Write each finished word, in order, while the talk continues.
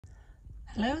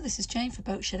Hello, this is Jane for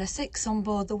Boatshed Essex on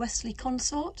board the Westerly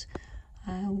Konsort,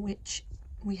 which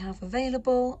we have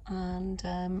available, and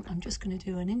I'm just going to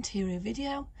do an interior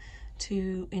video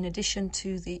in addition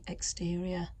to the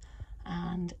exterior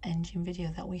and engine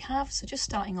video that we have. So just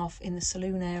starting off in the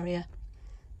saloon area,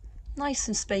 nice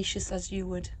and spacious as you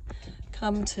would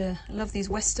come to love these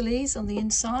Westerlies on the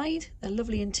inside. They're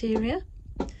lovely interior.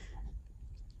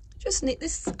 Just need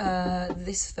this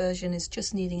version is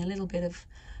just needing a little bit of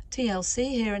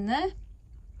TLC here and there,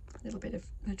 a little bit of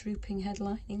a drooping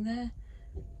headlining there.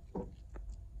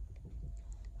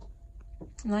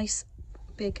 Nice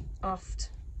big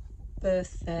aft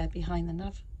berth there behind the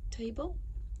nav table.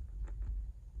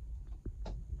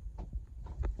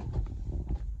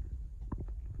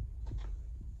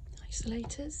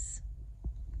 Isolators.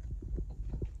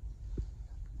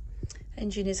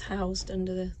 Engine is housed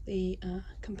under the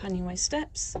companionway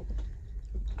steps.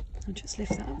 I'll just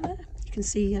lift that up there. You can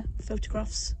see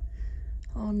photographs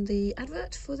on the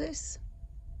advert for this.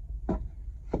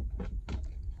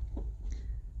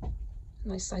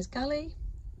 Nice size galley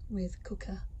with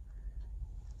cooker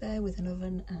there with an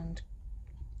oven and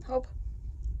hob.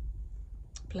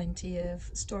 Plenty of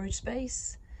storage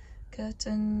space,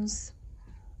 curtains.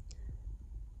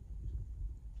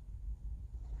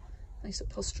 Nice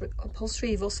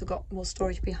upholstery. You've also got more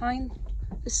storage behind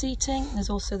the seating. There's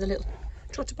also the little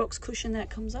trotter box cushion that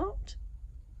comes out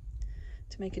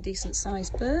to make a decent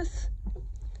sized berth.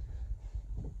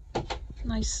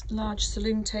 Nice large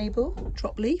saloon table,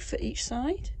 drop leaf at each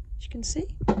side, as you can see.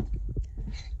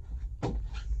 I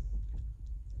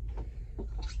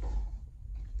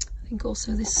think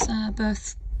also this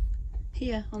berth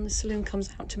here on the saloon comes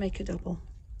out to make a double.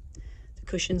 The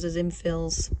cushions as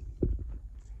infills.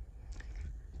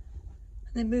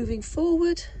 And then moving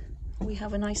forward, we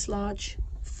have a nice large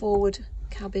forward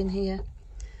cabin here.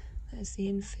 There's the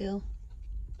infill.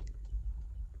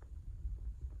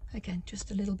 Again,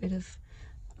 just a little bit of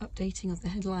updating of the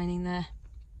headlining there.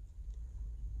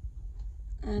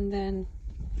 And then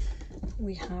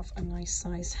we have a nice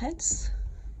sized heads.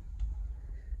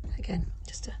 Again,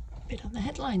 just a bit on the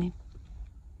headlining.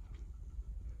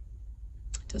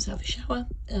 It does have a shower.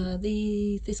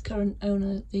 This current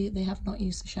owner, they have not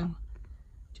used the shower,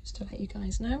 just to let you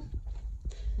guys know.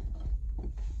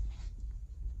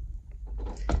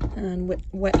 And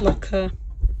wet locker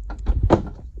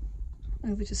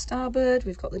over to starboard.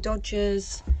 We've got the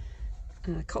Dodgers,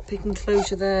 cockpit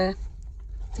enclosure there.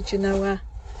 The Genoa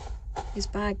is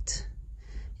bagged.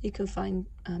 You can find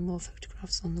more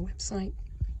photographs on the website.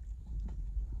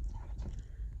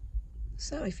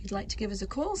 So if you'd like to give us a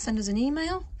call, send us an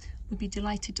email. We'd be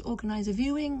delighted to organise a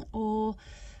viewing or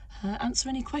answer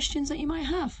any questions that you might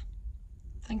have.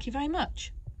 Thank you very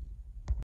much.